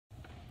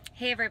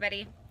Hey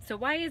everybody. So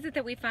why is it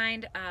that we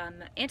find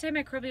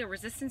antimicrobial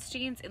resistance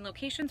genes in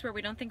locations where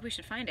we don't think we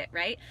should find it,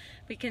 right?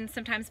 We can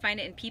sometimes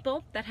find it in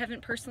people that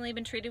haven't personally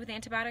been treated with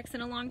antibiotics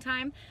in a long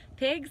time,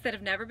 pigs that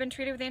have never been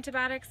treated with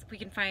antibiotics. We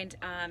can find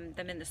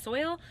them in the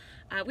soil.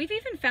 We've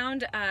even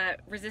found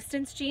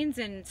resistance genes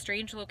in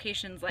strange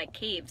locations like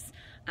caves,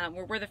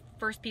 where we're the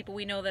first people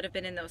we know that have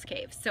been in those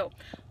caves. So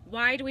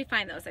why do we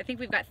find those? I think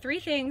we've got three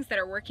things that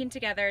are working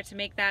together to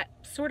make that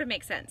sort of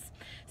make sense.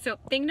 So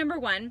thing number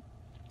one,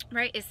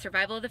 right, is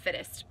survival of the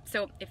fittest.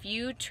 So if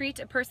you treat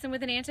a person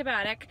with an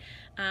antibiotic,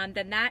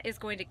 then that is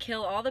going to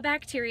kill all the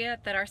bacteria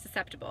that are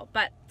susceptible.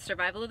 But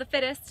survival of the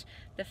fittest,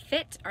 the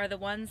fit are the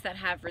ones that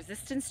have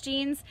resistance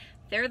genes.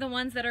 They're the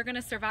ones that are going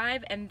to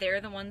survive, and they're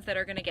the ones that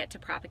are going to get to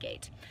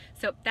propagate.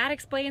 So that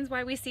explains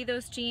why we see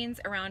those genes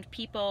around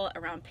people,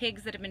 around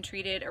pigs that have been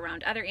treated,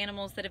 around other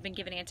animals that have been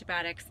given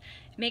antibiotics.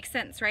 It makes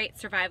sense, right?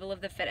 Survival of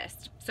the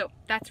fittest. So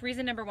that's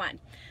reason number one.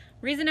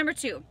 Reason number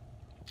two,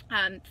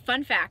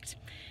 fun fact,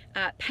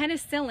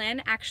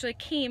 penicillin actually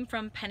came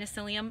from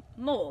Penicillium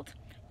mold.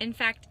 In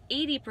fact,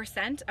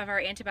 80% of our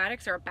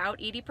antibiotics, or about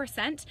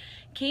 80%,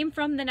 came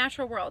from the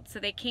natural world. So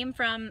they came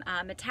from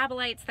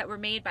metabolites that were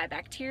made by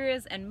bacteria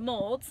and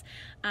molds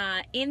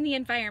in the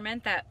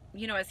environment that,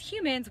 you know, as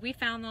humans, we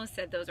found those,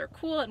 said those are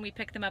cool, and we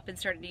picked them up and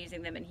started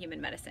using them in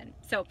human medicine.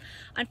 So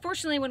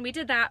unfortunately, when we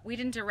did that, we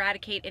didn't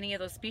eradicate any of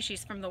those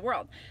species from the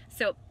world.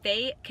 So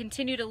they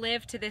continue to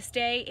live to this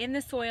day in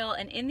the soil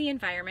and in the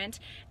environment,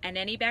 and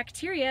any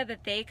bacteria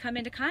that they come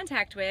into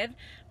contact with,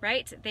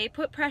 right, they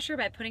put pressure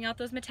by putting out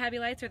those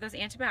metabolites or those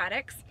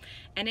antibiotics,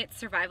 and it's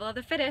survival of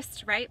the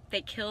fittest, right? They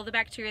kill the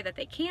bacteria that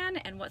they can,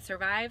 and what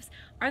survives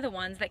are the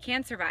ones that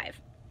can survive.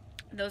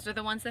 Those are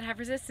the ones that have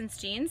resistance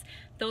genes.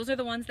 Those are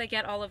the ones that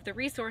get all of the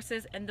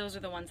resources, and those are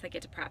the ones that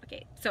get to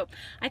propagate. So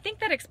I think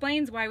that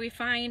explains why we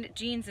find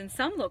genes in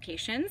some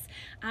locations,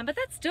 but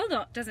that still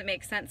doesn't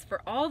make sense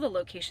for all the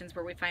locations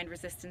where we find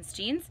resistance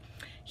genes.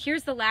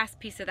 Here's the last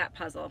piece of that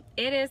puzzle.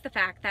 It is the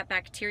fact that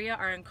bacteria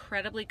are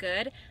incredibly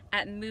good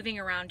at moving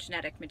around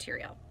genetic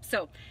material.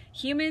 So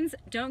humans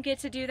don't get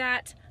to do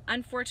that,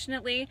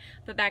 unfortunately,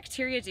 but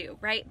bacteria do,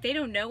 right? They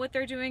don't know what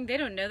they're doing. They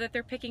don't know that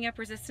they're picking up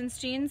resistance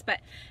genes, but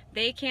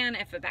they can,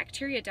 if a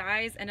bacteria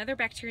dies, another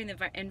bacteria in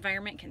the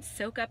environment can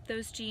soak up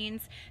those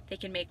genes. They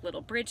can make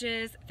little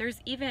bridges. There's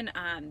even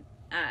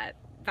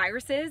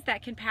viruses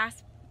that can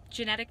pass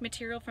genetic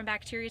material from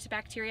bacteria to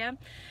bacteria.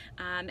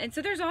 And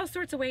so there's all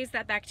sorts of ways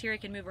that bacteria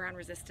can move around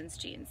resistance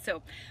genes.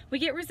 So we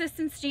get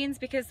resistance genes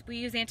because we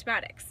use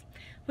antibiotics.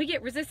 We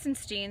get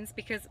resistance genes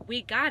because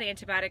we got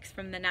antibiotics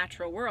from the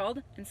natural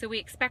world, and so we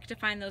expect to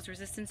find those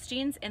resistance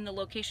genes in the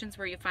locations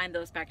where you find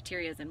those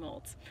bacteria and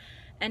molds.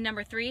 And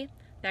number three,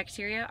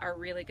 bacteria are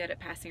really good at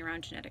passing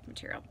around genetic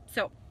material.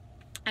 So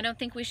I don't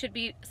think we should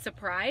be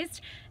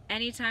surprised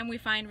anytime we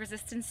find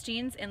resistance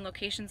genes in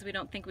locations we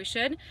don't think we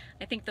should.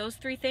 I think those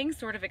three things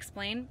sort of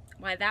explain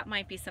why that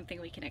might be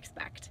something we can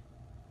expect.